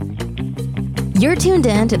You're tuned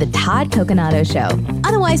in to the Todd Coconato Show,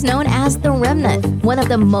 otherwise known as The Remnant, one of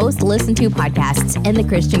the most listened to podcasts in the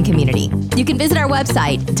Christian community. You can visit our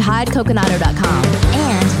website, toddcoconato.com,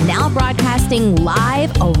 and now broadcasting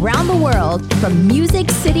live around the world from Music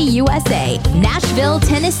City, USA, Nashville,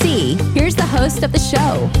 Tennessee. Here's the host of the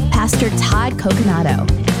show, Pastor Todd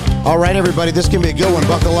Coconato. All right, everybody, this can be a good one.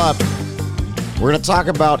 Buckle up. We're going to talk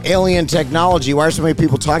about alien technology. Why are so many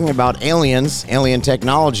people talking about aliens, alien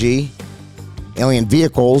technology, alien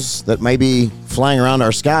vehicles that may be flying around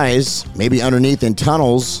our skies, maybe underneath in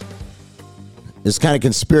tunnels? It's kind of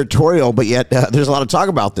conspiratorial, but yet there's a lot of talk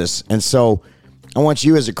about this. And so I want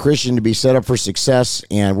you as a Christian to be set up for success,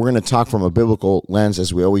 and we're going to talk from a biblical lens,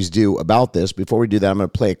 as we always do, about this. Before we do that, I'm going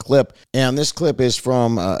to play a clip, and this clip is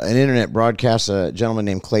from an internet broadcast. A gentleman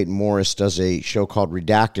named Clayton Morris does a show called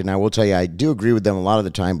Redacted, and I will tell you, I do agree with them a lot of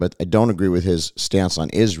the time, but I don't agree with his stance on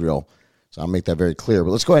Israel, so I'll make that very clear.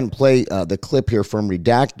 But let's go ahead and play the clip here from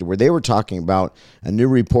Redacted, where they were talking about a new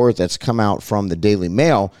report that's come out from the Daily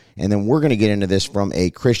Mail, and then we're going to get into this from a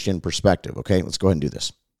Christian perspective, okay? Let's go ahead and do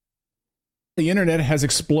this. The internet has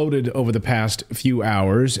exploded over the past few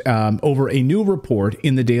hours over a new report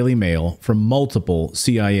in the Daily Mail from multiple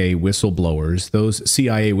CIA whistleblowers. Those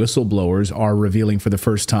CIA whistleblowers are revealing for the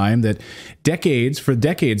first time that for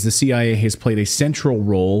decades, the CIA has played a central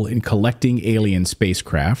role in collecting alien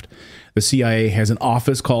spacecraft. The CIA has an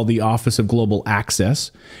office called the Office of Global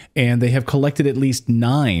Access, and they have collected at least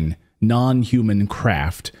 9 non-human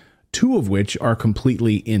craft, 2 of which are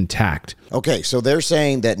completely intact. Okay, so they're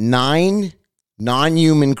saying that 9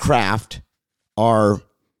 non-human craft are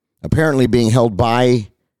apparently being held by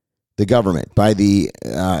the government, by the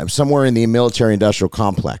somewhere in the military-industrial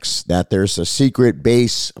complex, that there's a secret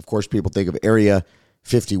base. Of course, people think of Area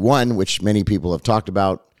 51, which many people have talked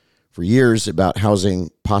about for years, about housing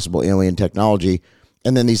possible alien technology,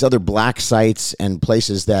 and then these other black sites and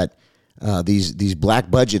places that these black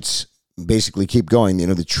budgets basically keep going,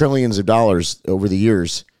 the trillions of dollars over the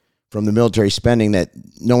years from the military spending that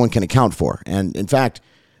no one can account for. And in fact,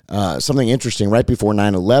 something interesting, right before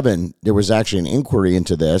 9/11, there was actually an inquiry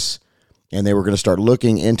into this, and they were going to start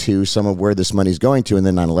looking into some of where this money's going to, and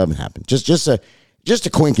then 9/11 happened. Just a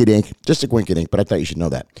quinky-dink, but I thought you should know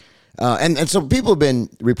that. And so people have been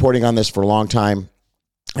reporting on this for a long time.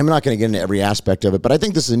 I'm not going to get into every aspect of it, but I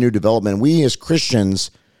think this is a new development. We as Christians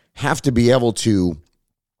have to be able to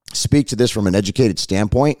speak to this from an educated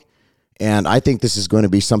standpoint. And I think this is going to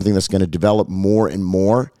be something that's going to develop more and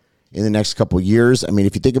more in the next couple of years. I mean,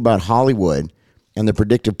 if you think about Hollywood and the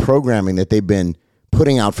predictive programming that they've been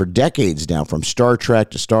putting out for decades now, from Star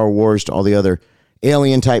Trek to Star Wars to all the other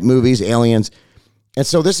alien-type movies, aliens. And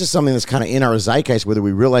so this is something that's kind of in our zeitgeist, whether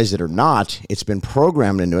we realize it or not. It's been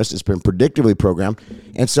programmed into us. It's been predictively programmed.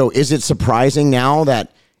 And so is it surprising now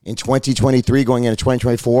that in 2023, going into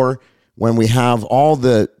 2024, when we have all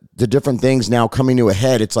the different things now coming to a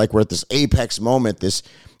head, it's like we're at this apex moment, this,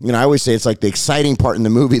 I always say it's like the exciting part in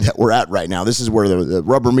the movie that we're at right now. This is where the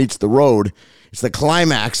rubber meets the road. It's the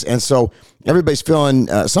climax. And so everybody's feeling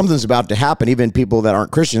something's about to happen. Even people that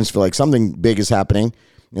aren't Christians feel like something big is happening.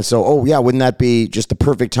 And so, wouldn't that be just the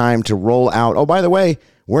perfect time to roll out? Oh, by the way,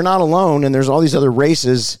 we're not alone. And there's all these other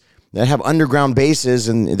races that have underground bases,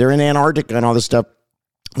 and they're in Antarctica and all this stuff.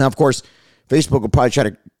 Now, of course, Facebook will probably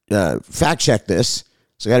try to fact check this.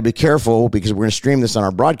 So got to be careful, because we're going to stream this on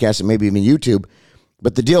our broadcast and maybe even YouTube.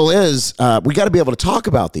 But the deal is we got to be able to talk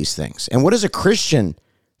about these things. And what does a Christian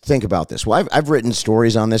think about this? Well, I've written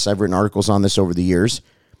stories on this. I've written articles on this over the years.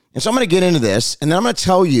 And so I'm going to get into this, and then I'm going to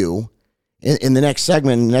tell you in the next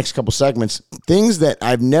segment, in the next couple segments, things that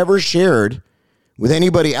I've never shared with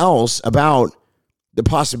anybody else about the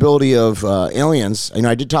possibility of aliens.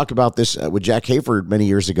 I did talk about this with Jack Hayford many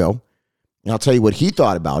years ago, and I'll tell you what he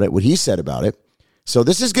thought about it, what he said about it. So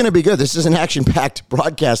this is going to be good. This is an action-packed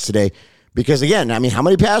broadcast today because, again, how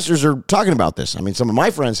many pastors are talking about this? Some of my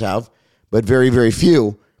friends have, but very, very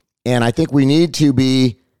few. And I think we need to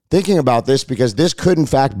be thinking about this, because this could, in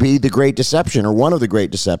fact, be the great deception, or one of the great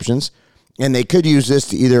deceptions. And they could use this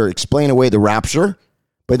to either explain away the rapture,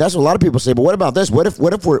 but that's what a lot of people say. But what about this? What if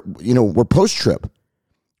we're post-trib?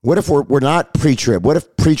 What if we're not pre-trib? What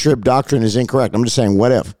if pre-trib doctrine is incorrect? I'm just saying,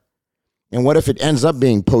 what if? And what if it ends up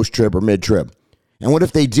being post-trib or mid-trib? And what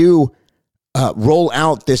if they do roll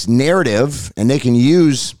out this narrative, and they can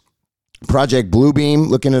use Project Bluebeam,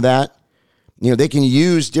 look into that. They can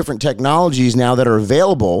use different technologies now that are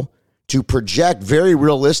available to project very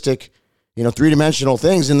realistic, three-dimensional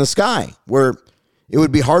things in the sky, where it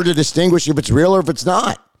would be hard to distinguish if it's real or if it's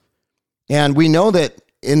not. And we know that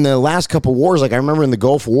in the last couple wars, like I remember in the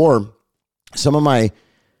Gulf War, some of my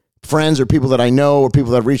friends or people that I know or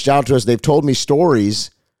people that have reached out to us, they've told me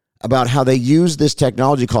stories about how they use this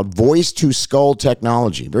technology called voice-to-skull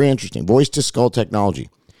technology. Very interesting, voice-to-skull technology.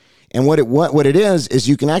 And what it is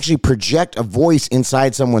you can actually project a voice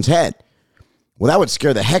inside someone's head. Well, that would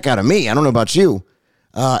scare the heck out of me. I don't know about you.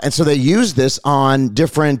 And so they use this on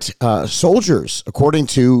different soldiers, according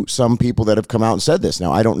to some people that have come out and said this.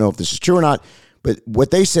 Now, I don't know if this is true or not, but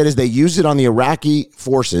what they said is they used it on the Iraqi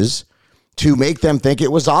forces to make them think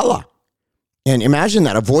it was Allah. And imagine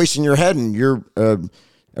that, a voice in your head, and you're a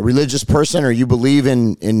religious person, or you believe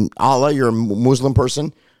in Allah, you're a Muslim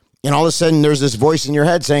person, and all of a sudden there's this voice in your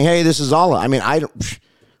head saying, hey, this is Allah. I mean,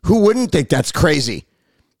 who wouldn't think that's crazy?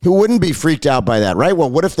 Who wouldn't be freaked out by that, right? Well,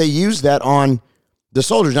 what if they use that on the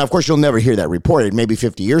soldiers? Now, of course, you'll never hear that reported, maybe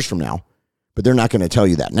 50 years from now, but they're not going to tell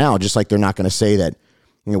you that now, just like they're not going to say that,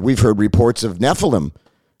 we've heard reports of Nephilim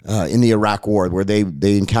in the Iraq war where they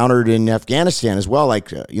encountered in Afghanistan as well,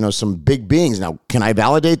 like, some big beings. Now, can I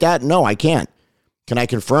validate that? No, I can't. Can I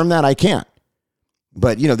confirm that? I can't.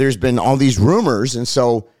 But, there's been all these rumors, and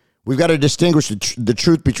so we've got to distinguish the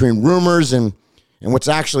truth between rumors and what's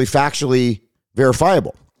actually factually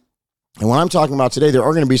verifiable. And what I'm talking about today, there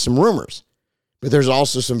are going to be some rumors, but there's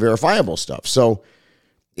also some verifiable stuff. So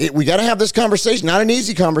we got to have this conversation. Not an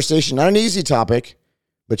easy conversation, not an easy topic,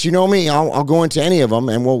 but you know me, I'll go into any of them,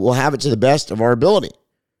 and we'll have it to the best of our ability.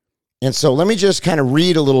 And so let me just kind of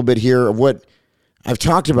read a little bit here of what I've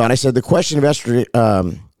talked about. I said the question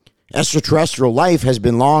of extraterrestrial life has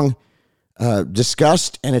been long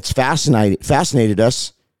discussed, and it's fascinated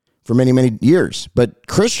us for many, many years. But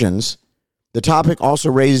Christians, the topic also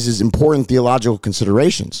raises important theological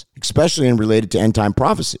considerations, especially in related to end-time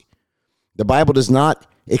prophecy. The Bible does not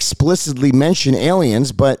explicitly mention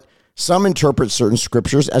aliens, but some interpret certain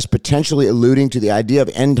scriptures as potentially alluding to the idea of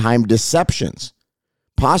end-time deceptions,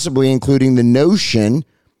 possibly including the notion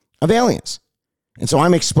of aliens. And so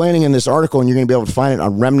I'm explaining in this article, and you're going to be able to find it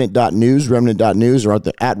on remnant.news, or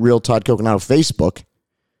at Real Todd Coconato Facebook.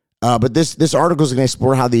 But this article is going to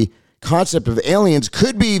explore how the concept of aliens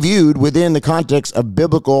could be viewed within the context of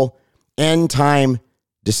biblical end-time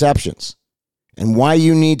deceptions, and why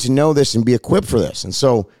you need to know this and be equipped for this. And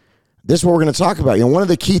so this is what we're going to talk about. One of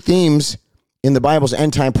the key themes in the Bible's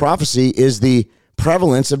end-time prophecy is the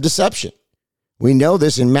prevalence of deception. We know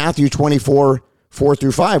this in Matthew 24,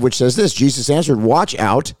 4-5, which says this: Jesus answered, "Watch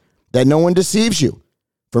out that no one deceives you.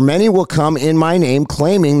 For many will come in my name,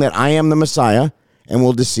 claiming that I am the Messiah, and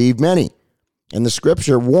will deceive many." And the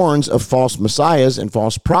scripture warns of false messiahs and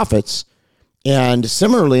false prophets. And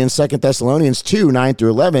similarly, in 2 Thessalonians 2,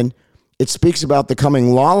 9-11, it speaks about the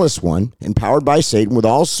coming lawless one, empowered by Satan with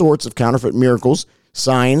all sorts of counterfeit miracles,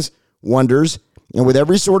 signs, wonders, and with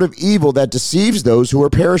every sort of evil that deceives those who are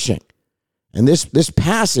perishing. And this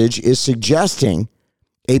passage is suggesting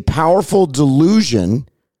a powerful delusion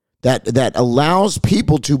that allows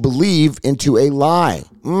people to believe into a lie.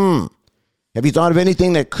 Have you thought of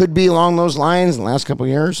anything that could be along those lines in the last couple of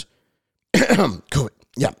years? COVID.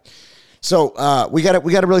 Yeah. So we got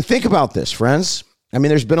to really think about this, friends. I mean,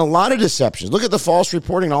 there's been a lot of deceptions. Look at the false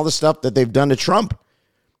reporting, all the stuff that they've done to Trump,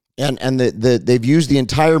 and they've used the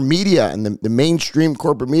entire media and the mainstream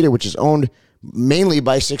corporate media, which is owned mainly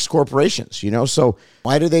by 6 corporations. So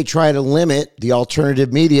why do they try to limit the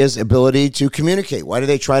alternative media's ability to communicate? Why do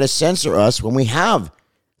they try to censor us when we have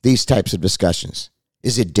these types of discussions?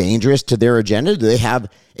 Is it dangerous to their agenda? Do they have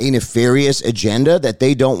a nefarious agenda that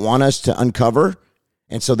they don't want us to uncover?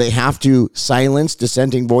 And so they have to silence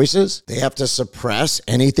dissenting voices. They have to suppress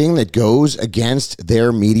anything that goes against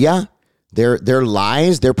their media, their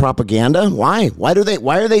lies, their propaganda. Why? Why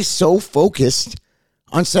are they so focused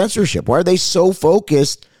on censorship? Why are they so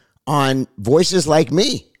focused on voices like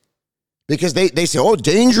me? Because they say, oh,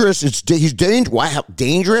 dangerous. He's dangerous. Why? How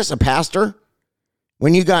dangerous? A pastor?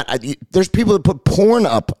 When there's people that put porn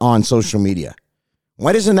up on social media.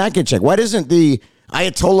 Why doesn't that get checked? Why doesn't the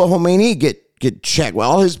Ayatollah Khomeini get checked? Well,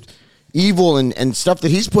 all his evil and stuff that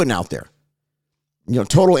he's putting out there.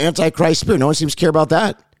 Total antichrist spirit. No one seems to care about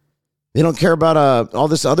that. They don't care about all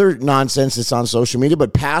this other nonsense that's on social media.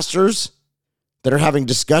 But pastors that are having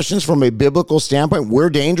discussions from a biblical standpoint, we're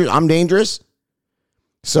dangerous. I'm dangerous.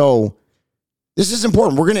 So this is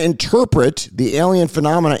important. We're going to interpret the alien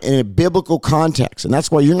phenomena in a biblical context. And that's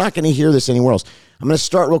why you're not going to hear this anywhere else. I'm going to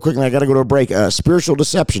start real quick, and I got to go to a break. Spiritual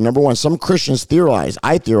deception. Number one, some Christians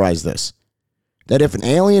I theorize this, that if an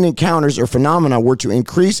alien encounters or phenomena were to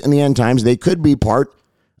increase in the end times, they could be part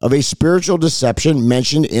of a spiritual deception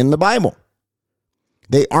mentioned in the Bible.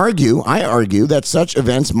 I argue that such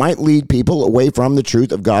events might lead people away from the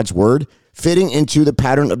truth of God's word, fitting into the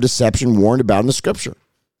pattern of deception warned about in the scripture.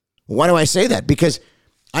 Why do I say that? Because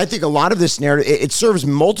I think a lot of this narrative, it serves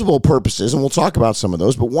multiple purposes, and we'll talk about some of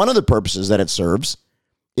those, but one of the purposes that it serves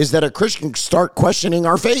is that a Christian start questioning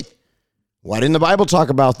our faith. Why didn't the Bible talk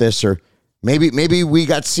about this? Or maybe we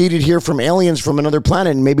got seeded here from aliens from another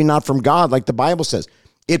planet and maybe not from God like the Bible says.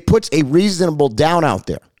 It puts a reasonable doubt out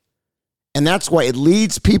there. And that's why it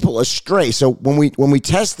leads people astray. So when we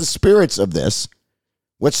test the spirits of this,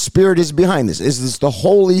 what spirit is behind this? Is this the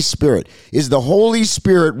Holy Spirit? Is the Holy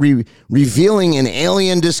Spirit revealing an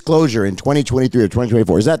alien disclosure in 2023 or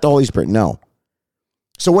 2024? Is that the Holy Spirit? No.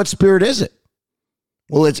 So what spirit is it?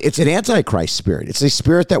 Well, it's an antichrist spirit. It's a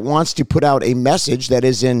spirit that wants to put out a message that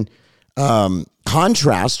is in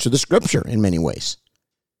contrast to the scripture in many ways.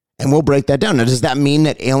 And we'll break that down. Now, does that mean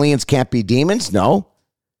that aliens can't be demons? No.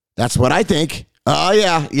 That's what I think. Oh,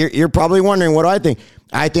 yeah. You're probably wondering, what do I think?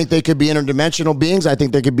 I think they could be interdimensional beings. I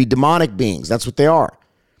think they could be demonic beings. That's what they are.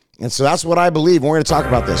 And so that's what I believe. We're going to talk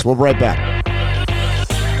about this. We'll be right back.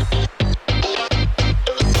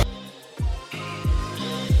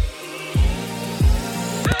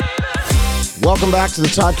 Welcome back to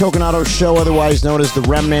the Todd Coconato Show, otherwise known as The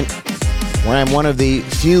Remnant, where I'm one of the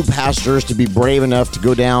few pastors to be brave enough to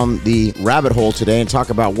go down the rabbit hole today and talk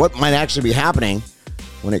about what might actually be happening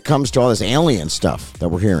when it comes to all this alien stuff that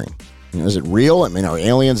we're hearing. Is it real? I mean, are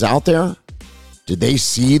aliens out there? Did they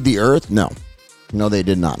seed the earth? No, they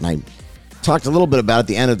did not. And I talked a little bit about at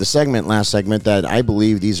the end of the last segment, that I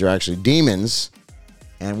believe these are actually demons.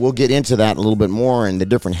 And we'll get into that a little bit more and the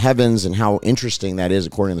different heavens and how interesting that is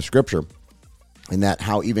according to the scripture. And that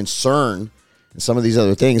how even CERN and some of these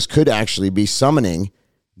other things could actually be summoning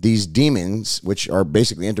these demons, which are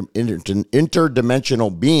basically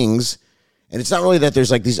interdimensional beings. And it's not really that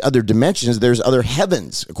there's like these other dimensions. There's other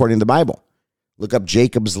heavens, according to the Bible. Look up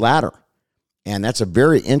Jacob's ladder. And that's a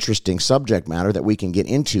very interesting subject matter that we can get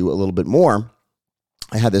into a little bit more.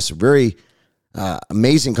 I had this very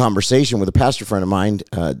amazing conversation with a pastor friend of mine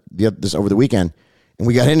this over the weekend. And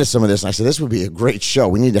we got into some of this. And I said, this would be a great show.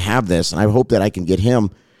 We need to have this. And I hope that I can get him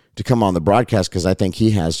to come on the broadcast because I think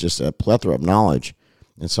he has just a plethora of knowledge.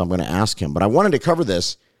 And so I'm going to ask him. But I wanted to cover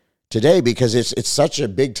this today because it's such a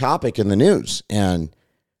big topic in the news. And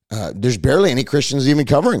there's barely any Christians even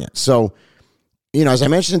covering it. So, as I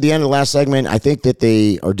mentioned at the end of the last segment, I think that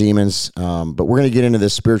they are demons. But we're going to get into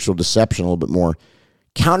this spiritual deception a little bit more.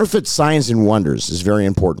 Counterfeit signs and wonders is very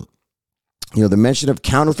important. The mention of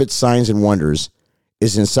counterfeit signs and wonders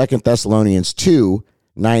is in 2 Thessalonians 2,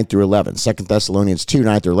 9 through 11. 2 Thessalonians 2,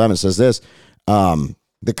 9 through 11 says this,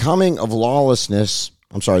 the coming of the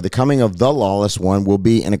lawless one will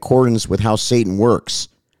be in accordance with how Satan works.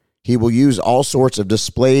 He will use all sorts of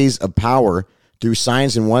displays of power through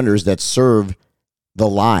signs and wonders that serve the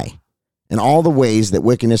lie, and all the ways that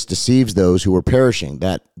wickedness deceives those who are perishing,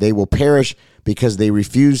 that they will perish because they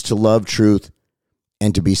refuse to love truth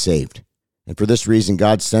and to be saved. And for this reason,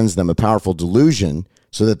 God sends them a powerful delusion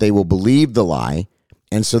so that they will believe the lie,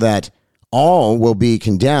 and so that all will be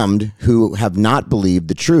condemned who have not believed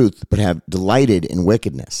the truth, but have delighted in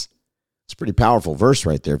wickedness. It's a pretty powerful verse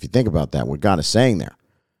right there, if you think about that, what God is saying there.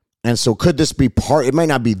 And so could this be it might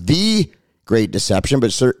not be the great deception,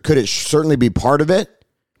 but could it certainly be part of it?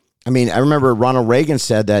 I mean, I remember Ronald Reagan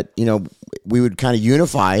said that, we would kind of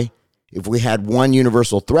unify if we had one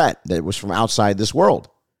universal threat that was from outside this world.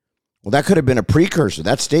 Well, that could have been a precursor.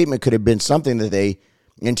 That statement could have been something that they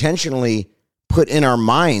intentionally put in our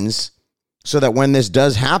minds so that when this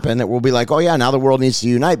does happen, that we'll be like, oh yeah, now the world needs to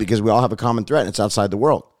unite because we all have a common threat and it's outside the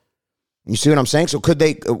world. You see what I'm saying? So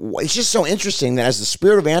it's just so interesting that as the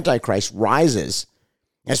spirit of Antichrist rises,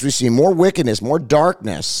 as we see more wickedness, more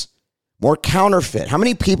darkness, more counterfeit. How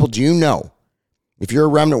many people do you know, if you're a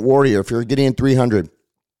remnant warrior, if you're Gideon 300,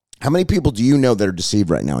 how many people do you know that are deceived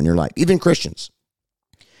right now in your life? Even Christians.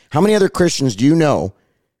 How many other Christians do you know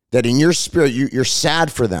that in your spirit, you're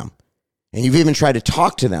sad for them? And you've even tried to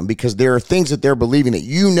talk to them because there are things that they're believing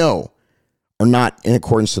that are not in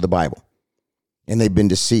accordance to the Bible. And they've been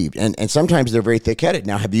deceived. And sometimes they're very thick-headed.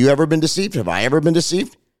 Now, have you ever been deceived? Have I ever been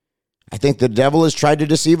deceived? I think the devil has tried to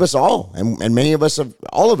deceive us all. And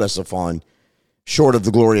all of us have fallen short of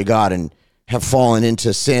the glory of God and have fallen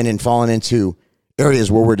into sin and fallen into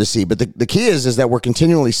areas where we're deceived. But the key is that we're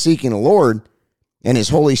continually seeking the Lord and his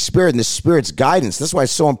Holy Spirit and the Spirit's guidance. That's why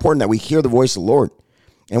it's so important that we hear the voice of the Lord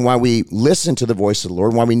and why we listen to the voice of the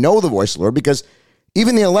Lord, and why we know the voice of the Lord, because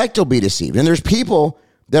even the elect will be deceived. And there's people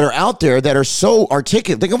that are out there that are so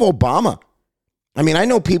articulate. Think of Obama. I mean, I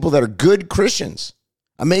know people that are good Christians,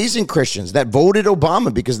 amazing Christians that voted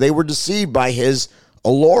Obama because they were deceived by his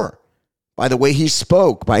allure, by the way he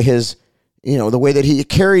spoke, by his, the way that he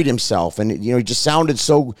carried himself. And, he just sounded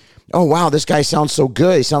so Oh, wow, this guy sounds so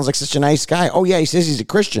good. He sounds like such a nice guy. Oh, yeah, he says he's a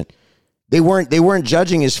Christian. They weren't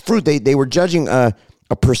judging his fruit. They were judging a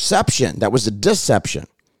perception that was a deception.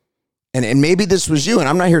 And maybe this was you, and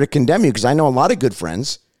I'm not here to condemn you because I know a lot of good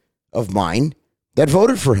friends of mine that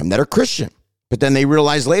voted for him that are Christian. But then they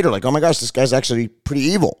realize later, like, oh my gosh, this guy's actually pretty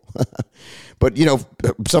evil. But,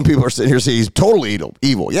 some people are sitting here saying he's totally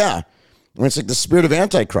evil. Yeah. I mean, it's like the spirit of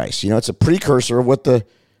Antichrist. It's a precursor of what the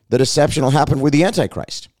deception will happen with the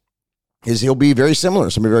Antichrist. He'll be very similar.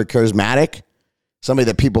 Somebody very charismatic, somebody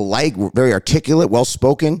that people like, very articulate,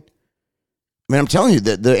 well-spoken. I mean, I'm telling you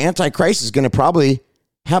that the Antichrist is going to probably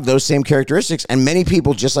have those same characteristics. And many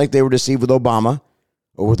people, just like they were deceived with Obama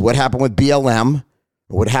or with what happened with BLM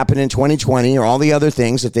or what happened in 2020 or all the other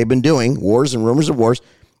things that they've been doing, wars and rumors of wars,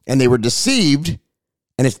 and they were deceived.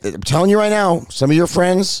 And I'm telling you right now, some of your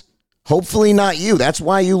friends, hopefully not you. That's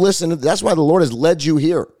why you listen. That's why the Lord has led you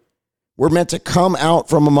here. We're meant to come out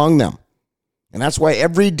from among them. And that's why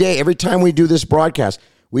every day, every time we do this broadcast,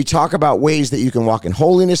 we talk about ways that you can walk in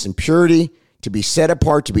holiness and purity, to be set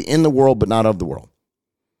apart, to be in the world, but not of the world.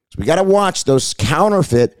 So we got to watch those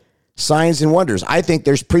counterfeit signs and wonders. I think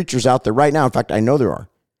there's preachers out there right now, in fact, I know there are,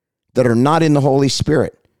 that are not in the Holy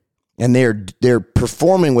Spirit. And they're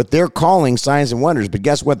performing what they're calling signs and wonders, but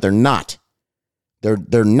guess what? They're not.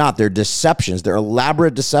 They're not. They're deceptions. They're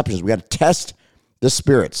elaborate deceptions. We got to test the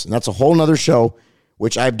spirits. And that's a whole nother show,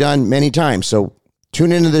 which I've done many times. So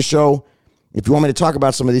tune into the show. If you want me to talk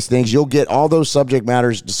about some of these things, you'll get all those subject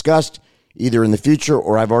matters discussed either in the future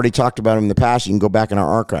or I've already talked about them in the past. You can go back in our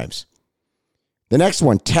archives. The next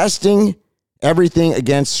one, testing everything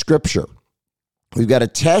against Scripture. We've got to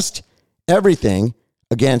test everything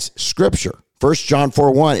against Scripture. 1 John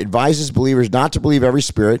 4:1 advises believers not to believe every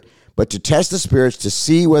spirit, but to test the spirits to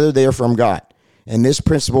see whether they are from God. And this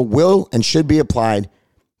principle will and should be applied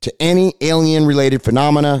to any alien-related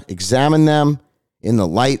phenomena. Examine them in the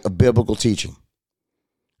light of biblical teaching.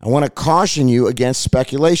 I want to caution you against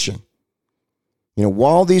speculation.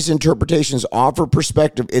 While these interpretations offer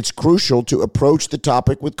perspective, it's crucial to approach the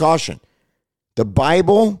topic with caution. The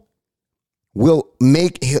Bible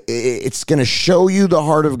it's going to show you the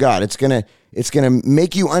heart of God. It's going to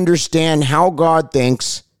make you understand how God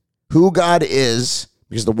thinks, who God is,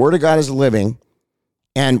 because the Word of God is living.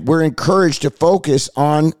 And we're encouraged to focus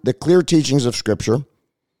on the clear teachings of Scripture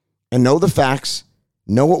and know the facts,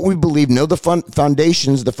 know what we believe, know the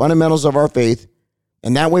foundations, the fundamentals of our faith.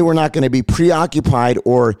 And that way we're not going to be preoccupied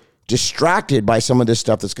or distracted by some of this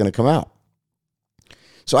stuff that's going to come out.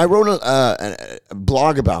 So I wrote a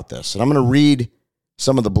blog about this, and I'm going to read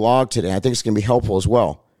some of the blog today. I think it's going to be helpful as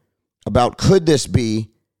well, about could this be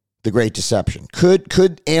the Great Deception?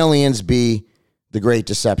 Could aliens be the Great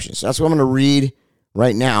Deception? So that's what I'm going to read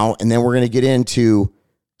right now, and then we're going to get into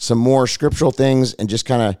some more scriptural things and just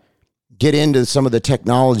kind of get into some of the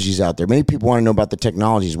technologies out there. Many people want to know about the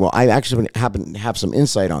technologies. Well, I actually happen to have some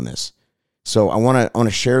insight on this. So I want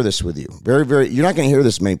to share this with you. Very, very, you're not going to hear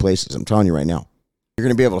this many places. I'm telling you right now. You're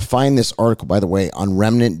going to be able to find this article, by the way, on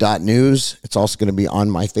remnant.news. It's also going to be on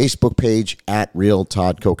my Facebook page at Real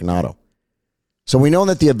Todd Coconato. So we know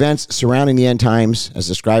that the events surrounding the end times, as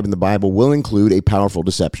described in the Bible, will include a powerful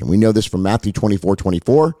deception. We know this from Matthew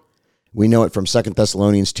 24:24. We know it from 2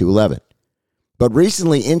 Thessalonians 2:11. But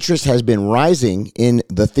recently, interest has been rising in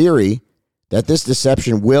the theory that this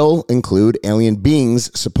deception will include alien beings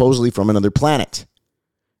supposedly from another planet.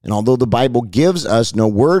 And although the Bible gives us no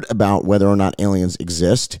word about whether or not aliens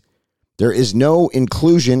exist, there is no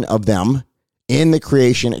inclusion of them in the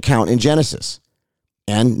creation account in Genesis,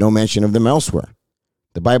 and no mention of them elsewhere.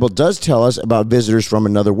 The Bible does tell us about visitors from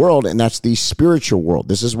another world, and that's the spiritual world.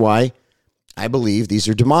 This is why I believe these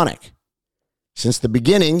are demonic. Since the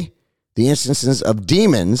beginning, the instances of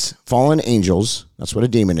demons, fallen angels, that's what a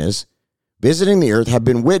demon is, visiting the earth have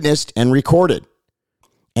been witnessed and recorded.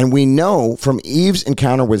 And we know from Eve's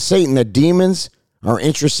encounter with Satan that demons are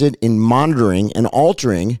interested in monitoring and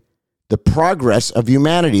altering the progress of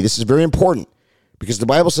humanity. This is very important because the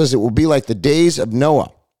Bible says it will be like the days of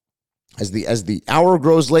Noah. As the hour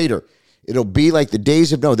grows later, it'll be like the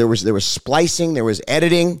days of Noah. There was splicing, there was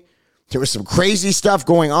editing, there was some crazy stuff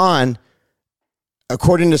going on,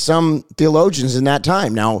 according to some theologians in that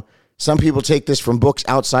time. Now, some people take this from books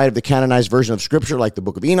outside of the canonized version of Scripture, like the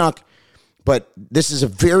Book of Enoch, but this is a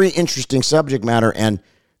very interesting subject matter. And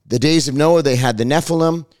the days of Noah, they had the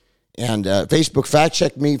Nephilim, and Facebook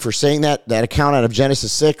fact-checked me for saying that account out of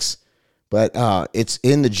Genesis 6, but it's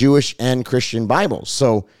in the Jewish and Christian Bibles.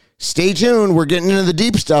 So stay tuned. We're getting into the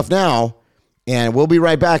deep stuff now, and we'll be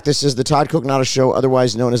right back. This is the Todd Coconato Show,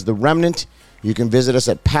 otherwise known as The Remnant. You can visit us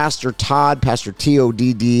at Pastor Todd, Pastor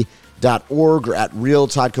Todd.com. or at Real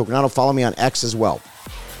Todd Coconato. Follow me on X as well.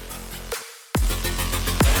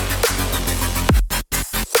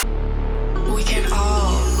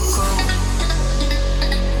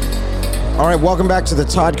 All right, welcome back to the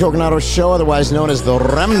Todd Coconato Show, otherwise known as The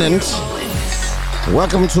Remnant.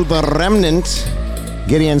 Welcome to The Remnant,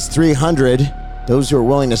 Gideon's 300. Those who are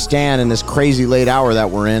willing to stand in this crazy late hour that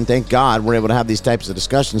we're in. Thank God we're able to have these types of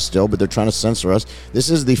discussions still, but they're trying to censor us. This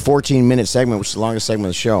is the 14-minute segment, which is the longest segment of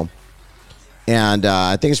the show. And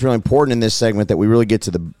I think it's really important in this segment that we really get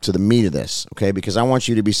to the meat of this, okay? Because I want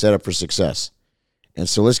you to be set up for success. And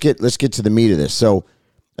so let's get to the meat of this. So,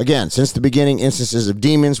 again, since the beginning, instances of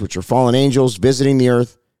demons, which are fallen angels, visiting the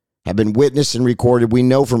earth, have been witnessed and recorded. We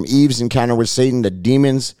know from Eve's encounter with Satan that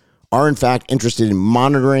demons are, in fact, interested in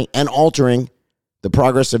monitoring and altering the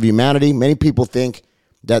progress of humanity. Many people think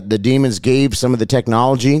that the demons gave some of the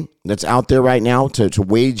technology that's out there right now to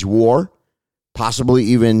wage war, possibly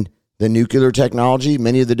even the nuclear technology,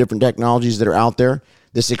 many of the different technologies that are out there.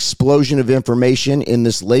 This explosion of information in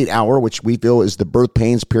this late hour, which we feel is the birth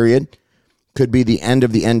pains period, could be the end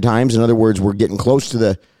of the end times. In other words, we're getting close to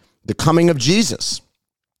the coming of Jesus,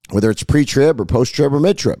 whether it's pre-trib or post-trib or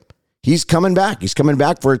mid-trib. He's coming back. He's coming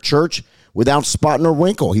back for a church without spot nor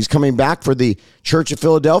wrinkle. He's coming back for the Church of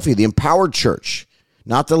Philadelphia, the empowered church,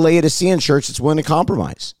 not the Laodicean church that's willing to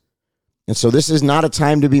compromise. And so this is not a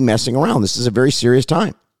time to be messing around. This is a very serious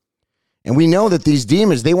time. And we know that these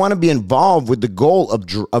demons, they want to be involved with the goal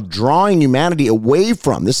of drawing humanity away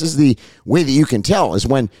from. This is the way that you can tell, is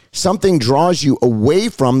when something draws you away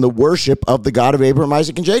from the worship of the God of Abraham,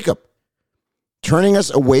 Isaac, and Jacob. Turning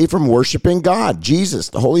us away from worshiping God, Jesus,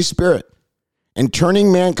 the Holy Spirit, and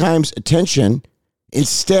turning mankind's attention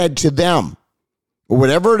instead to them, or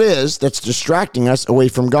whatever it is that's distracting us away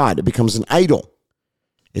from God. It becomes an idol.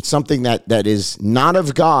 It's something that is not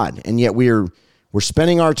of God, and yet we're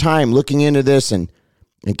spending our time looking into this and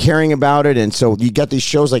caring about it. And so you got these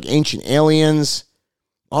shows like Ancient Aliens,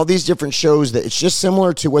 all these different shows that it's just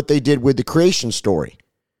similar to what they did with the creation story,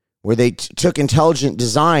 where they took intelligent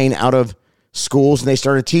design out of schools and they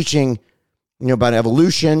started teaching, about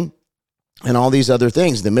evolution and all these other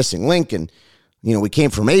things, the missing link, and, we came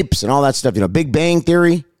from apes and all that stuff, Big Bang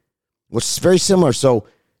Theory, which is very similar. So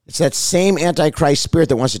it's that same Antichrist spirit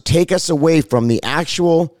that wants to take us away from the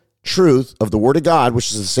actual truth of the Word of God,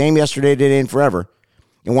 which is the same yesterday, today, and forever,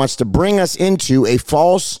 and wants to bring us into a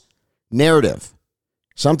false narrative,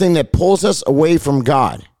 something that pulls us away from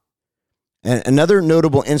God. And another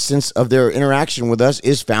notable instance of their interaction with us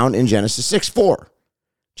is found in Genesis 6:4.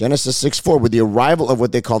 Genesis 6:4, with the arrival of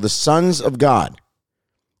what they call the sons of God.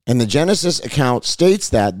 And the Genesis account states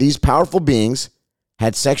that these powerful beings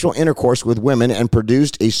had sexual intercourse with women and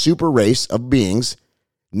produced a super race of beings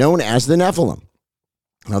known as the Nephilim.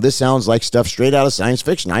 Now, this sounds like stuff straight out of science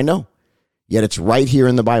fiction, I know. Yet it's right here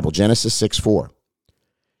in the Bible, Genesis 6:4.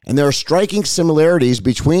 And there are striking similarities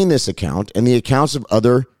between this account and the accounts of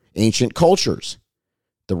other ancient cultures.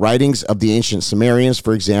 The writings of the ancient Sumerians,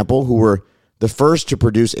 for example, who were the first to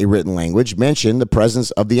produce a written language, mention the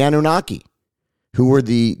presence of the Anunnaki, who were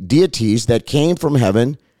the deities that came from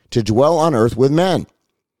heaven to dwell on earth with men.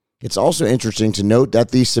 It's also interesting to note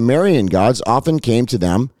that the Sumerian gods often came to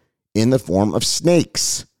them in the form of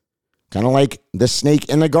snakes, kind of like the snake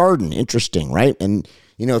in the garden. Interesting, right? And,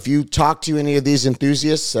 if you talk to any of these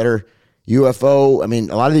enthusiasts that are UFO,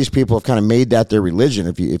 a lot of these people have kind of made that their religion,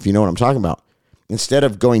 if you know what I'm talking about. Instead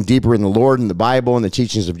of going deeper in the Lord and the Bible and the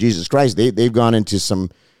teachings of Jesus Christ, they've gone into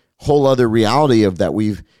some whole other reality of that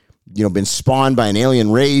we've, been spawned by an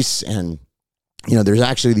alien race, and, there's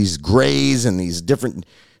actually these grays and these different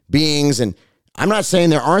beings. And I'm not saying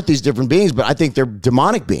there aren't these different beings, but I think they're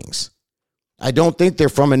demonic beings. I don't think they're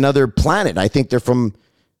from another planet. I think they're from,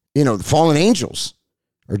 fallen angels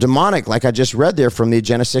or demonic, like I just read there from the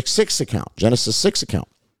Genesis 6 account.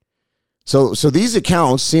 So these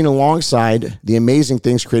accounts, seen alongside the amazing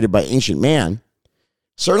things created by ancient man,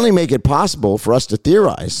 certainly make it possible for us to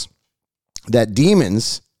theorize that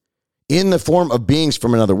demons, in the form of beings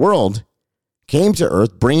from another world, came to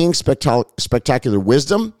earth bringing spectacular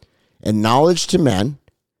wisdom and knowledge to men,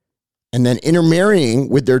 and then intermarrying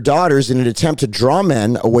with their daughters in an attempt to draw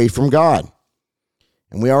men away from God.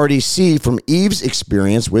 And we already see from Eve's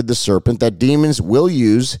experience with the serpent that demons will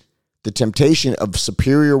use the temptation of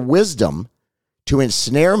superior wisdom to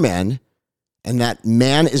ensnare men, and that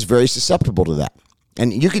man is very susceptible to that.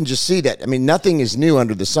 And you can just see that, nothing is new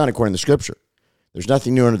under the sun according to Scripture. There's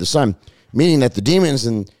nothing new under the sun, meaning that the demons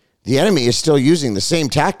and the enemy is still using the same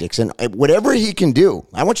tactics. And whatever he can do,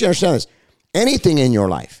 I want you to understand this, anything in your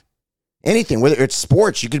life, anything, whether it's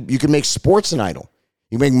sports, you could make sports an idol.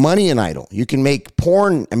 You make money an idol. You can make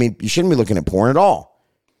porn. I mean, you shouldn't be looking at porn at all.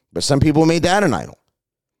 But some people made that an idol.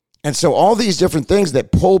 And so all these different things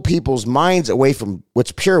that pull people's minds away from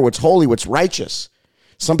what's pure, what's holy, what's righteous.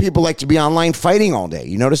 Some people like to be online fighting all day.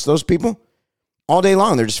 You notice those people? All day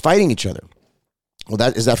long, they're just fighting each other. Well,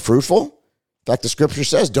 is that fruitful? In fact, the scripture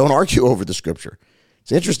says, don't argue over the scripture.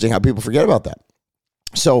 It's interesting how people forget about that.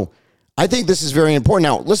 So I think this is very important.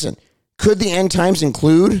 Now, listen, could the end times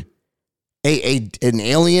include an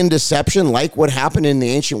alien deception like what happened in the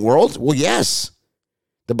ancient world? Well, yes.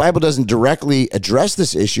 The Bible doesn't directly address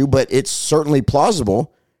this issue, but it's certainly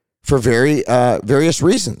plausible for various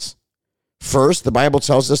reasons. First, the Bible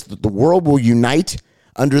tells us that the world will unite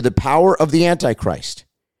under the power of the Antichrist.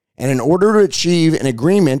 And in order to achieve an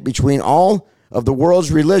agreement between all of the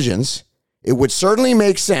world's religions, it would certainly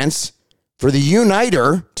make sense for the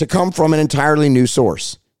uniter to come from an entirely new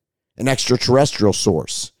source, an extraterrestrial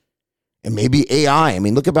source. And maybe AI. I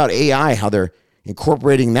mean, look about AI, how they're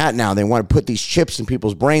incorporating that now. They want to put these chips in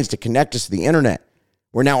people's brains to connect us to the internet,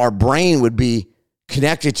 where now our brain would be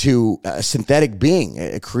connected to a synthetic being,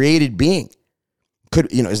 a created being.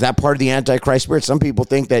 Is that part of the Antichrist spirit? Some people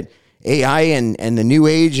think that AI and the New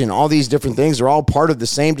Age and all these different things are all part of the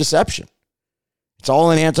same deception. It's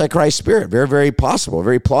all an Antichrist spirit. Very, very possible,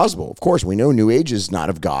 very plausible. Of course, we know New Age is not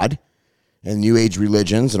of God and New Age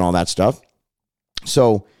religions and all that stuff.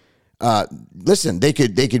 So, listen, they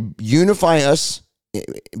could unify us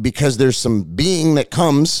because there's some being that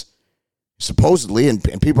comes supposedly, and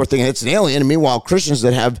people are thinking it's an alien. And meanwhile, Christians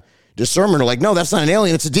that have discernment are like, no, that's not an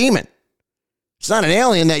alien. It's a demon. It's not an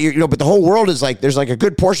alien that but the whole world is like, there's like a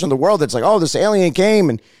good portion of the world that's like, oh, this alien came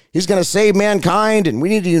and he's going to save mankind and we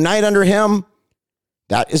need to unite under him.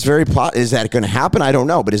 That is is that going to happen? I don't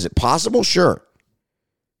know, but is it possible? Sure.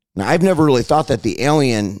 Now, I've never really thought that the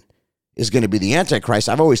alien is going to be the Antichrist.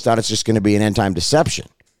 I've always thought it's just going to be an end time deception,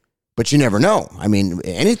 but you never know. I mean,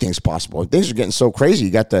 anything's possible. Things are getting so crazy.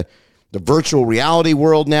 You got the virtual reality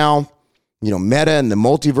world now, Meta and the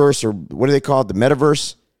multiverse, or what do they call it? The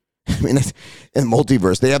metaverse. I mean, in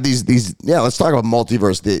multiverse, they have these. Let's talk about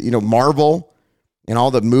multiverse. Marvel and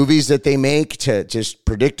all the movies that they make to just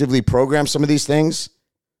predictively program some of these things,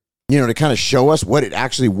 to kind of show us what it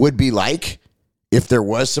actually would be like if there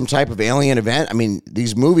was some type of alien event. I mean,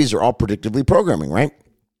 these movies are all predictively programming, right?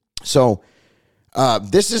 So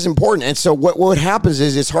this is important. And so what happens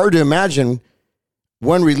is it's hard to imagine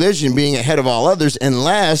one religion being ahead of all others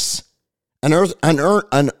unless an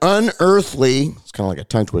unearthly, it's kind of like a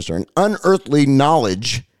tongue twister, an unearthly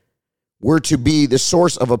knowledge were to be the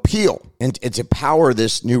source of appeal and to power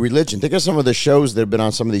this new religion. Think of some of the shows that have been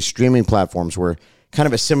on some of these streaming platforms where kind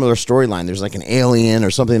of a similar storyline. There's like an alien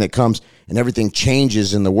or something that comes and everything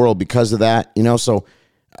changes in the world because of that, So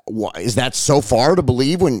is that so far to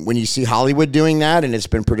believe when you see Hollywood doing that and it's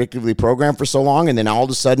been predictively programmed for so long, and then all of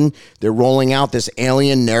a sudden they're rolling out this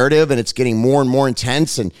alien narrative and it's getting more and more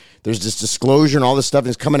intense and there's this disclosure and all this stuff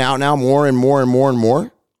is coming out now more and more and more and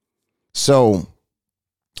more. So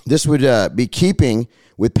this would be keeping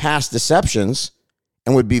with past deceptions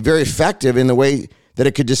and would be very effective in the way that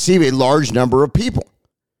it could deceive a large number of people.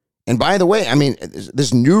 And by the way, I mean,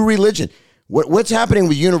 this new religion, what's happening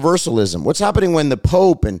with universalism? What's happening when the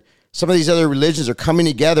Pope and some of these other religions are coming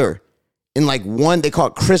together in like one, they call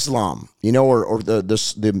it Chrislam, or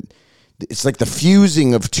the it's like the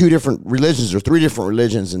fusing of two different religions or three different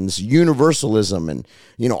religions, and this universalism, and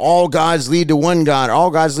all gods lead to one God,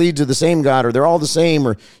 all gods lead to the same God, or they're all the same,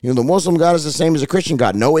 or the Muslim God is the same as the Christian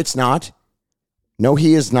God. No, it's not. No,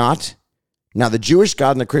 he is not. Now, the Jewish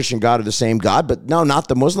God and the Christian God are the same God, but no, not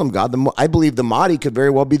the Muslim God. I believe the Mahdi could very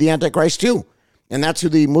well be the Antichrist too, and that's who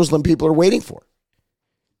the Muslim people are waiting for.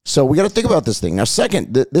 So we got to think about this thing. Now,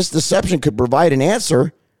 second, this deception could provide an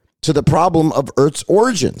answer to the problem of Earth's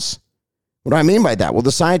origins. What do I mean by that? Well,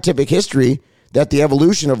 the scientific history that the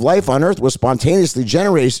evolution of life on Earth was spontaneously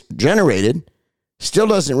generated still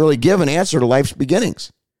doesn't really give an answer to life's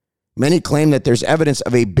beginnings. Many claim that there's evidence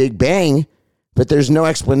of a Big Bang, but there's no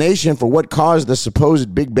explanation for what caused the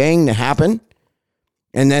supposed Big Bang to happen.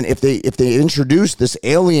 And then if they introduce this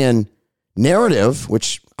alien narrative,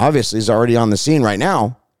 which obviously is already on the scene right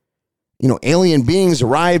now, alien beings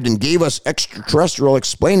arrived and gave us extraterrestrial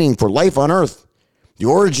explaining for life on Earth, the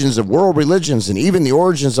origins of world religions, and even the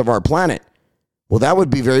origins of our planet. Well, that would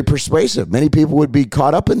be very persuasive. Many people would be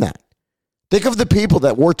caught up in that. Think of the people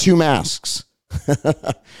that wore two masks. Think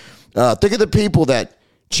of the people that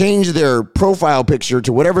changed their profile picture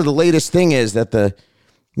to whatever the latest thing is that the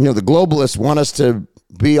globalists want us to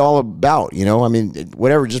be all about, I mean,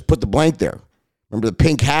 whatever, just put the blank there. Remember the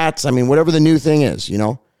pink hats? I mean, whatever the new thing is,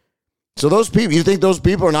 So those people, you think those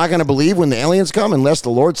people are not going to believe when the aliens come unless the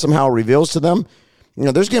Lord somehow reveals to them?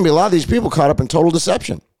 There's going to be a lot of these people caught up in total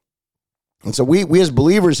deception. And so we as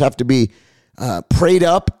believers have to be prayed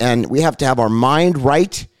up, and we have to have our mind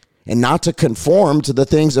right and not to conform to the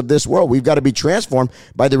things of this world. We've got to be transformed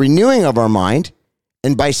by the renewing of our mind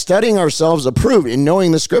and by studying ourselves approved and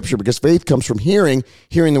knowing the scripture, because faith comes from hearing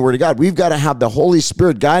the word of God. We've got to have the Holy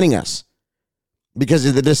Spirit guiding us,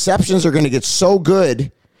 because the deceptions are going to get so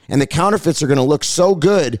good and the counterfeits are going to look so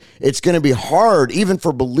good, it's going to be hard even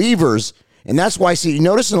for believers. And that's why, see, you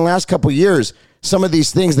notice in the last couple of years, some of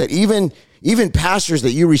these things that even pastors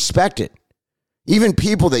that you respected, even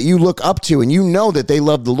people that you look up to and you know that they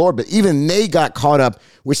love the Lord, but even they got caught up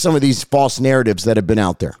with some of these false narratives that have been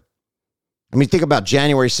out there. I mean, think about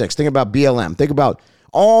January 6th, think about BLM, think about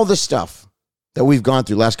all the stuff that we've gone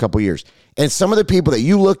through the last couple of years. And some of the people that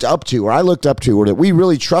you looked up to, or I looked up to, or that we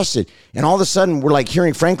really trusted, and all of a sudden we're like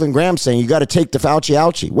hearing Franklin Graham saying, you got to take the Fauci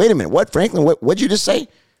ouchie. Wait a minute, what, Franklin? What'd you just say?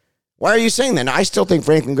 Why are you saying that? Now, I still think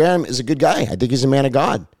Franklin Graham is a good guy. I think he's a man of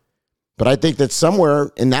God. But I think that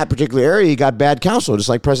somewhere in that particular area, he got bad counsel, just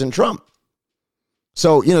like President Trump.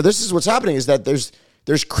 So, this is what's happening, is that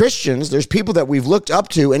there's Christians, there's people that we've looked up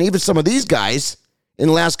to, and even some of these guys in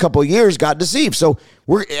the last couple of years got deceived. So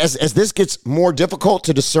as this gets more difficult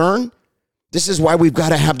to discern, this is why we've got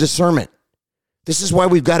to have discernment. This is why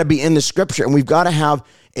we've got to be in the scripture, and we've got to have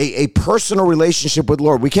a personal relationship with the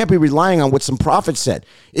Lord. We can't be relying on what some prophets said.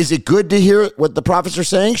 Is it good to hear what the prophets are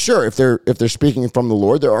saying? Sure, if they're speaking from the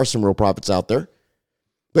Lord, there are some real prophets out there.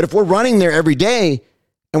 But if we're running there every day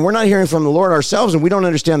and we're not hearing from the Lord ourselves and we don't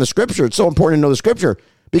understand the scripture, it's so important to know the scripture,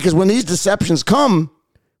 because when these deceptions come,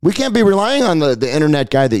 we can't be relying on the internet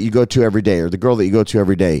guy that you go to every day or the girl that you go to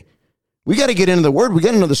every day. We got to get into the word. We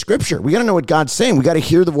got to know the scripture. We got to know what God's saying. We got to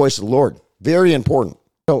hear the voice of the Lord. Very important.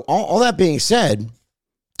 So all that being said,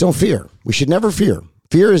 don't fear. We should never fear.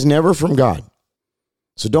 Fear is never from God.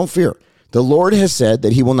 So don't fear. The Lord has said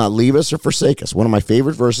that he will not leave us or forsake us. One of my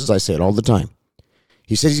favorite verses, I say it all the time.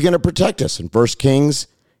 He says he's going to protect us in 1 Kings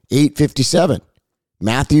 8:57,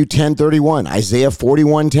 Matthew 10:31, Isaiah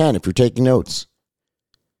 41:10, if you're taking notes.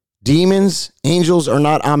 Demons, angels are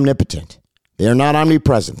not omnipotent. They are not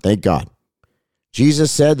omnipresent, thank God.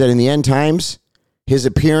 Jesus said that in the end times, his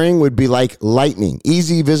appearing would be like lightning,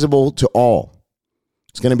 easy visible to all.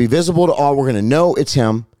 It's going to be visible to all. We're going to know it's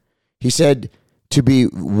him. He said to be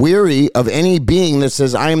weary of any being that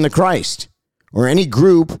says, I am the Christ, or any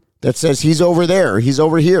group that says he's over there, or he's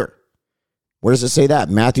over here. Where does it say that?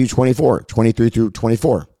 Matthew 24, 23 through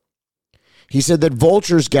 24. He said that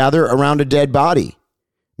vultures gather around a dead body,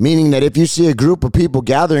 meaning that if you see a group of people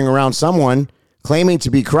gathering around someone claiming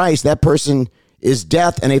to be Christ, that person is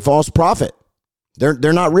death and a false prophet.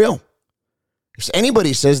 They're not real. If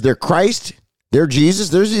anybody says they're Christ, they're Jesus,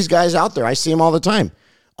 there's these guys out there. I see them all the time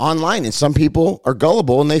online, and some people are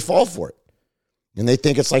gullible and they fall for it. And they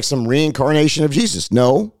think it's like some reincarnation of Jesus.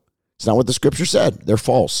 No, it's not what the scripture said. They're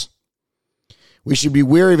false. We should be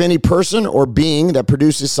wary of any person or being that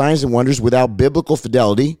produces signs and wonders without biblical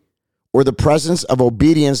fidelity or the presence of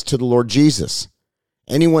obedience to the Lord Jesus.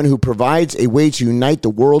 Anyone who provides a way to unite the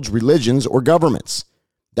world's religions or governments.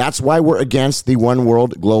 That's why we're against the one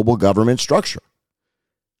world global government structure.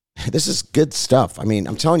 This is good stuff. I mean,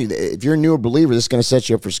 I'm telling you, if you're a newer believer, this is going to set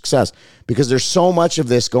you up for success, because there's so much of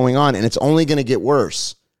this going on and it's only going to get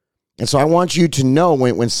worse. And so I want you to know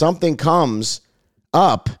when something comes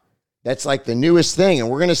up that's like the newest thing, and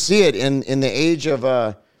we're going to see it in the age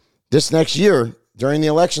of this next year during the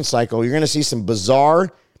election cycle, you're going to see some bizarre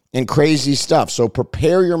and crazy stuff. So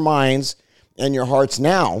prepare your minds and your hearts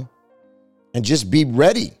now and just be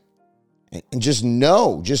ready. And just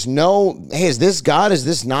know, hey, is this God? Is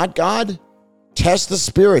this not God? Test the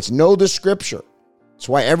spirits, know the scripture. That's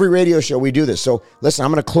why every radio show we do this. So listen,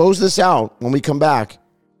 I'm going to close this out when we come back.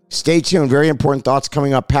 Stay tuned. Very important thoughts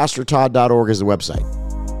coming up. PastorTodd.org is the website.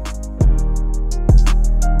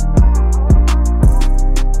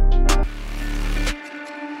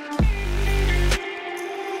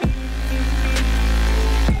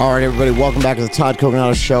 All right, everybody, welcome back to the Todd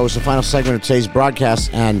Coconato Show. It's the final segment of today's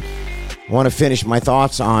broadcast, and I want to finish my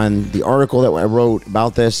thoughts on the article that I wrote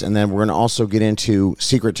about this, and then we're going to also get into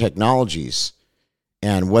secret technologies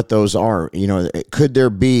and what those are. You know, could there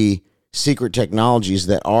be secret technologies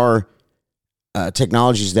that are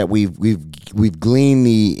technologies that we've gleaned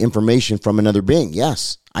the information from another being?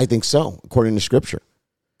 Yes, I think so, according to Scripture.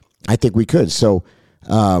 I think we could. So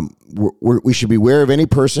we should be aware of any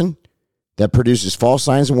person that produces false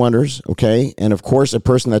signs and wonders, okay? And, of course, a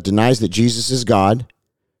person that denies that Jesus is God.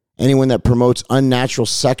 Anyone that promotes unnatural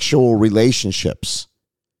sexual relationships.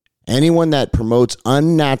 anyone that promotes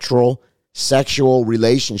unnatural sexual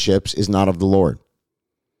relationships is not of the Lord.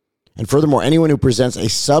 And furthermore, anyone who presents a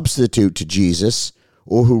substitute to Jesus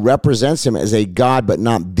or who represents him as a God but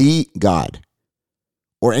not the God,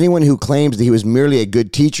 or anyone who claims that he was merely a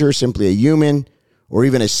good teacher, simply a human, or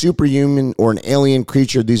even a superhuman or an alien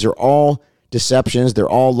creature, these are all deceptions. They're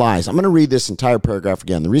all lies. I'm going to read this entire paragraph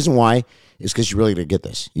again. The reason why is because you really got to get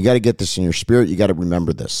this. You got to get this in your spirit. You got to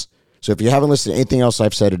remember this. So if you haven't listened to anything else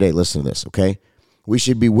I've said today, listen to this, okay? We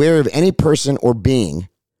should beware of any person or being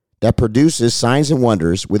that produces signs and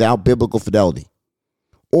wonders without biblical fidelity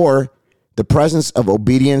or the presence of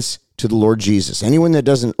obedience to the Lord Jesus. Anyone that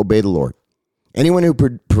doesn't obey the Lord, anyone who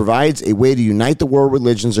provides a way to unite the world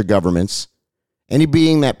religions or governments, any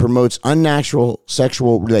being that promotes unnatural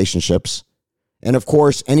sexual relationships, and of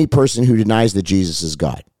course, any person who denies that Jesus is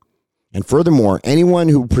God. And furthermore, anyone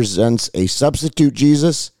who presents a substitute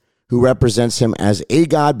Jesus, who represents him as a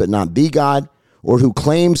God but not the God, or who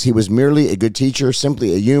claims he was merely a good teacher,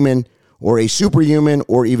 simply a human, or a superhuman,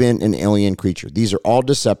 or even an alien creature. These are all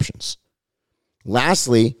deceptions.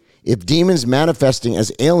 Lastly, if demons manifesting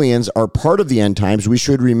as aliens are part of the end times, we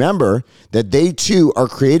should remember that they too are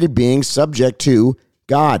created beings subject to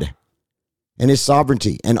God and his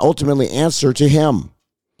sovereignty and ultimately answer to him.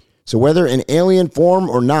 So whether in alien form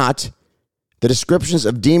or not, the descriptions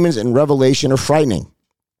of demons in Revelation are frightening.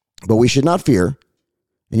 But we should not fear.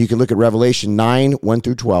 And you can look at Revelation 9, 1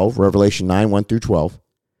 through 12, Revelation 9, 1 through 12.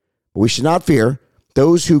 But we should not fear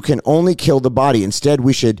those who can only kill the body. Instead,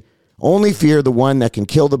 we should only fear the one that can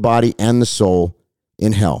kill the body and the soul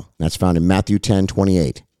in hell. That's found in Matthew 10,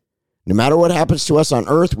 28. No matter what happens to us on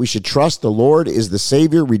earth, we should trust the Lord is the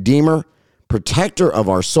Savior, Redeemer, protector of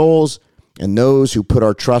our souls, and those who put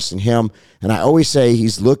our trust in him. And I always say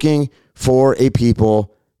he's looking for a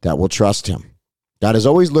people that will trust him. God is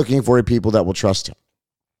always looking for a people that will trust him.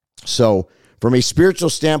 So from a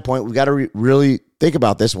spiritual standpoint, we've got to really think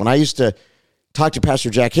about this. When I used to talk to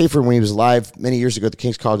Pastor Jack Hayford when he was alive many years ago at the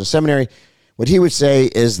King's College and Seminary, what he would say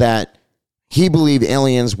is that he believed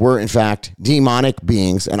aliens were, in fact, demonic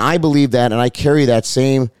beings. And I believe that, and I carry that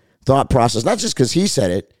same thought process, not just because he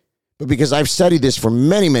said it, but because I've studied this for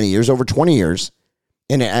many, many years, over 20 years.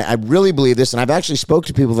 And I really believe this. And I've actually spoke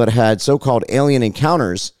to people that had so-called alien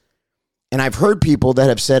encounters. And I've heard people that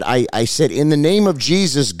have said, I said, in the name of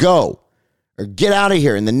Jesus, go. Or get out of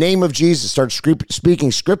here. In the name of Jesus, start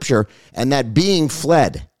speaking scripture. And that being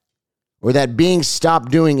fled. Or that being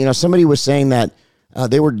stopped doing. Somebody was saying that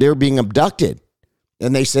they were being abducted.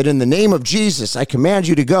 And they said, in the name of Jesus, I command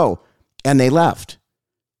you to go. And they left.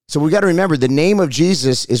 So we got to remember, the name of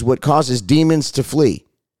Jesus is what causes demons to flee.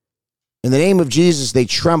 In the name of Jesus, they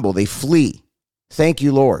tremble, they flee. Thank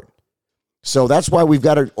you, Lord. So that's why we've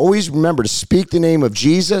got to always remember to speak the name of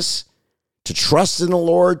Jesus, to trust in the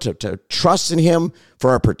Lord, to trust in him for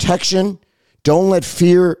our protection. Don't let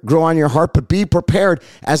fear grow on your heart, but be prepared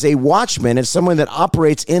as a watchman, as someone that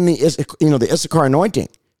operates in the Issachar anointing,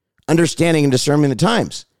 understanding and discerning the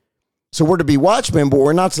times. So we're to be watchmen, but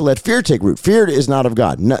we're not to let fear take root. Fear is not of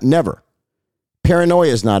God, never. Paranoia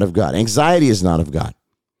is not of God. Anxiety is not of God.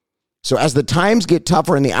 So as the times get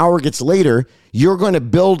tougher and the hour gets later, you're going to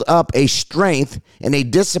build up a strength and a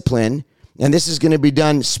discipline, and this is going to be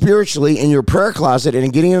done spiritually in your prayer closet and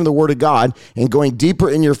in getting into the Word of God and going deeper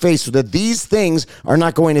in your faith so that these things are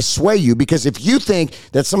not going to sway you. Because if you think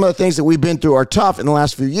that some of the things that we've been through are tough in the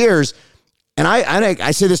last few years, and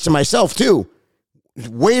I say this to myself too,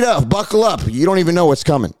 wait up, buckle up. You don't even know what's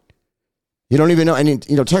coming. You don't even know. And,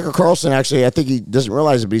 Tucker Carlson, actually, I think he doesn't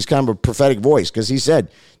realize it, but he's kind of a prophetic voice because he said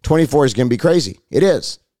 24 is going to be crazy. It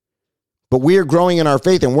is. But we are growing in our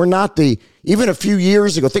faith, and we're not even a few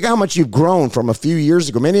years ago. Think how much you've grown from a few years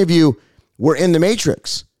ago. Many of you were in the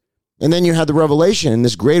matrix. And then you had the revelation in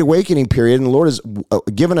this great awakening period, and the Lord has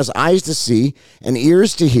given us eyes to see and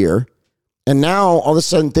ears to hear. And now, all of a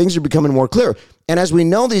sudden, things are becoming more clear. And as we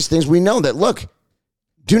know these things, we know that, look,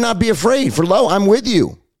 do not be afraid, for lo, I'm with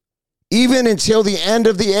you, even until the end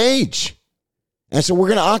of the age. And so we're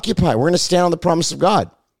going to occupy. We're going to stand on the promise of God.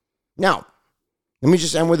 Now, let me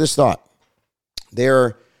just end with this thought.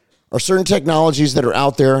 There are certain technologies that are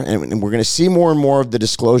out there, and we're going to see more and more of the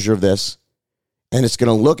disclosure of this, and it's going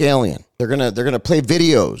to look alien. They're going to play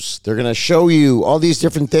videos. They're going to show you all these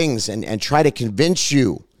different things and try to convince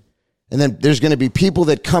you. And then there's going to be people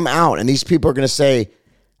that come out, and these people are going to say,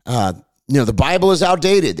 the Bible is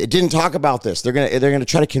outdated. It didn't talk about this. They're going to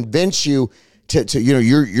try to convince you to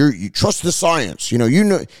you trust the science.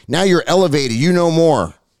 Now you're elevated. You know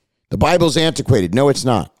more. The Bible's antiquated. No, it's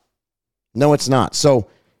not. No, it's not. So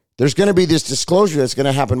there's going to be this disclosure that's going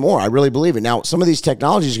to happen more. I really believe it. Now, some of these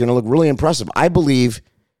technologies are going to look really impressive. I believe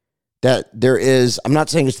that there is, I'm not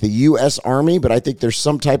saying it's the U.S. Army, but I think there's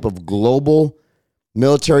some type of global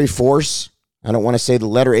military force. I don't want to say the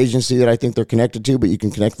letter agency that I think they're connected to, but you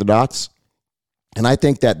can connect the dots. And I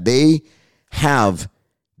think that they have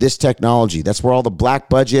this technology. That's where all the black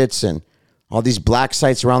budgets and all these black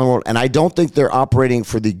sites around the world. And I don't think they're operating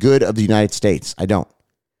for the good of the United States. I don't.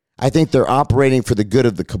 I think they're operating for the good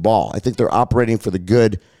of the cabal. I think they're operating for the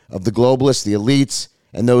good of the globalists, the elites,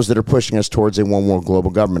 and those that are pushing us towards a one world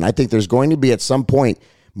global government. I think there's going to be at some point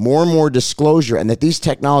more and more disclosure and that these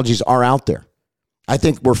technologies are out there. I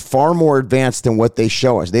think we're far more advanced than what they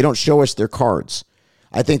show us. They don't show us their cards.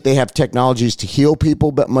 I think they have technologies to heal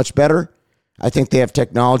people but much better. I think they have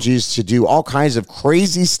technologies to do all kinds of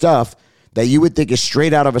crazy stuff that you would think is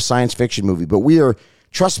straight out of a science fiction movie. But we are,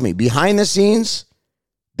 trust me, behind the scenes,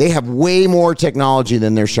 they have way more technology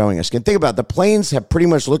than they're showing us. And think about it, the planes have pretty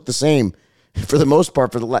much looked the same for the most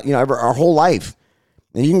part for our whole life.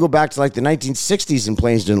 And you can go back to like the 1960s and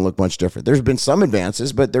planes didn't look much different. There's been some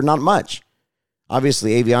advances, but they're not much.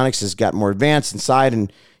 Obviously, avionics has got more advanced inside,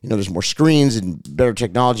 and there's more screens and better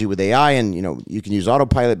technology with AI, and you can use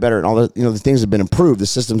autopilot better, and all the things have been improved. The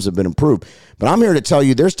systems have been improved. But I'm here to tell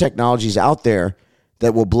you, there's technologies out there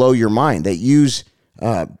that will blow your mind, that use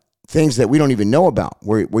things that we don't even know about,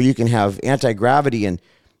 where you can have anti-gravity and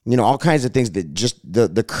all kinds of things that just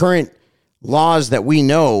the current laws that we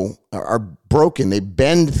know are broken. They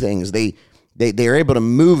bend things. They are able to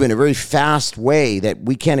move in a very fast way that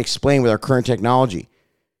we can't explain with our current technology.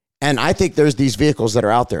 And I think there's these vehicles that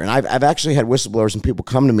are out there. And I've actually had whistleblowers and people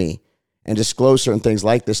come to me and disclose certain things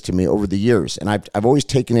like this to me over the years. And I've always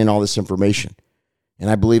taken in all this information. And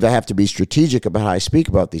I believe I have to be strategic about how I speak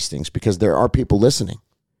about these things because there are people listening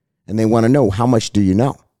and they want to know, how much do you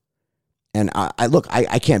know? And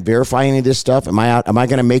I can't verify any of this stuff. Am I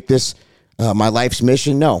going to make this my life's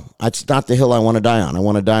mission? No, that's not the hill I want to die on. I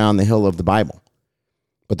want to die on the hill of the Bible.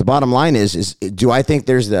 But the bottom line is do I think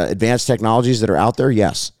there's the advanced technologies that are out there?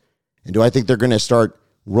 Yes. And do I think they're going to start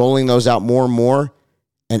rolling those out more and more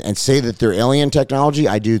and say that they're alien technology?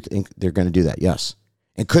 I do think they're going to do that, yes.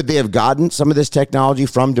 And could they have gotten some of this technology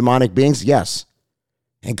from demonic beings? Yes.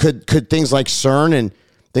 And could things like CERN and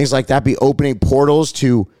things like that be opening portals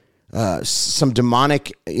to some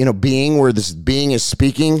demonic being where this being is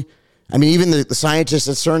speaking? I mean, even the scientists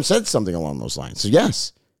at CERN said something along those lines. So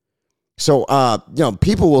yes. So,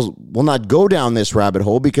 people will not go down this rabbit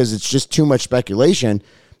hole because it's just too much speculation.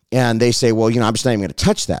 And they say, well, I'm just not even going to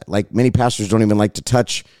touch that. Like many pastors don't even like to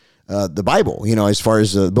touch the Bible, as far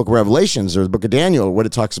as the book of Revelations or the book of Daniel or what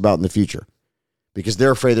it talks about in the future, because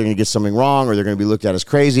they're afraid they're going to get something wrong or they're going to be looked at as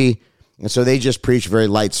crazy. And so they just preach very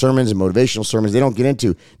light sermons and motivational sermons. They don't get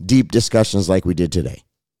into deep discussions like we did today.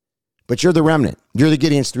 But you're the remnant. You're the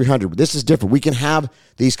Gideon's 300. This is different. We can have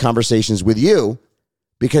these conversations with you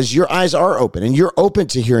because your eyes are open and you're open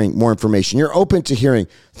to hearing more information. You're open to hearing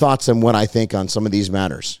thoughts on what I think on some of these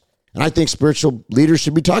matters. And I think spiritual leaders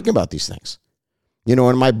should be talking about these things. In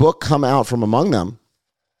my book, Come Out From Among Them,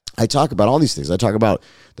 I talk about all these things. I talk about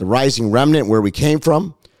the rising remnant, where we came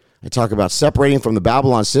from. I talk about separating from the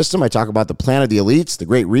Babylon system. I talk about the plan of the elites, the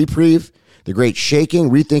great reprieve, the great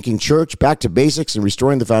shaking, rethinking church, back to basics and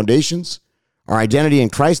restoring the foundations, our identity in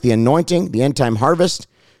Christ, the anointing, the end-time harvest,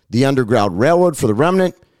 the underground railroad for the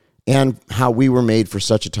remnant, and how we were made for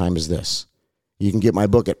such a time as this. You can get my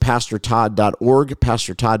book at pastortodd.org,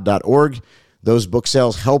 pastortodd.org. Those book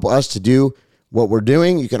sales help us to do what we're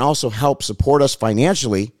doing. You can also help support us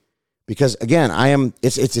financially because, again,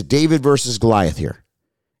 it's a David versus Goliath here.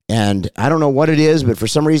 And I don't know what it is, but for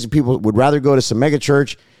some reason, people would rather go to some mega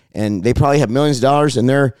church and they probably have millions of dollars in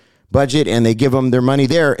their budget and they give them their money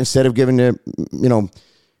there instead of giving to,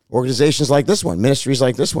 organizations like this one, ministries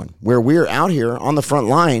like this one, where we're out here on the front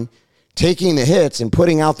line taking the hits and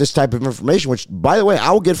putting out this type of information, which, by the way,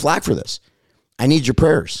 I will get flack for this. I need your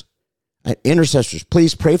prayers. Intercessors,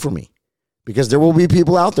 please pray for me because there will be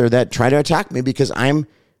people out there that try to attack me because I'm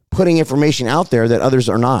putting information out there that others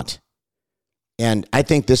are not. And I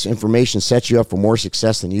think this information sets you up for more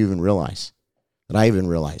success than you even realize, that I even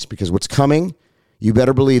realize, because what's coming, you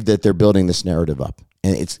better believe that they're building this narrative up.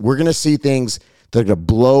 And we're going to see things that are going to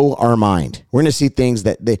blow our mind. We're going to see things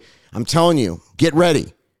that I'm telling you, get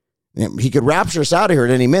ready. He could rapture us out of here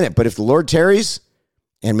at any minute, but if the Lord tarries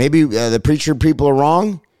and maybe the preacher people are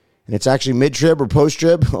wrong and it's actually mid-trib or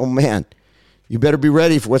post-trib, oh man, you better be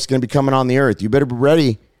ready for what's going to be coming on the earth. You better be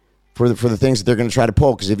ready for the things that they're going to try to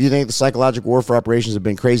pull, because if you think the psychological warfare operations have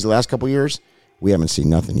been crazy the last couple of years, we haven't seen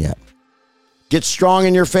nothing yet. Get strong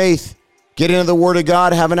in your faith. Get into the Word of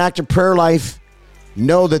God. Have an active prayer life.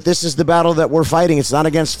 Know that this is the battle that we're fighting. It's not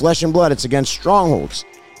against flesh and blood. It's against strongholds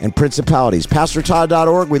and principalities.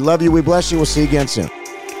 PastorTodd.org. We love you. We bless you. We'll see you again soon.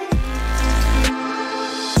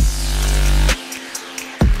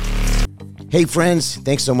 Hey friends,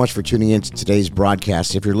 thanks so much for tuning in to today's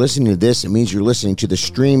broadcast. If you're listening to this, it means you're listening to the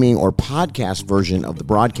streaming or podcast version of the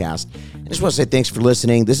broadcast. I just want to say thanks for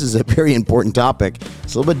listening. This is a very important topic.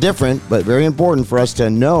 It's a little bit different, but very important for us to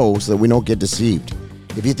know so that we don't get deceived.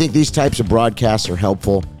 If you think these types of broadcasts are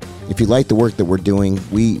helpful, if you like the work that we're doing,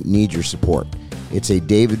 we need your support. It's a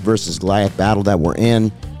David versus Goliath battle that we're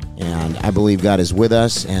in, and I believe God is with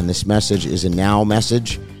us, and this message is a now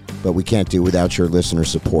message. But we can't do without your listener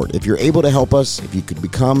support. If you're able to help us, if you could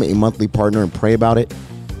become a monthly partner and pray about it,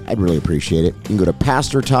 I'd really appreciate it. You can go to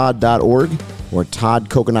PastorTodd.org or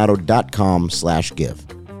ToddCoconato.com/give.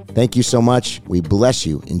 Thank you so much. We bless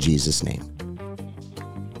you in Jesus' name.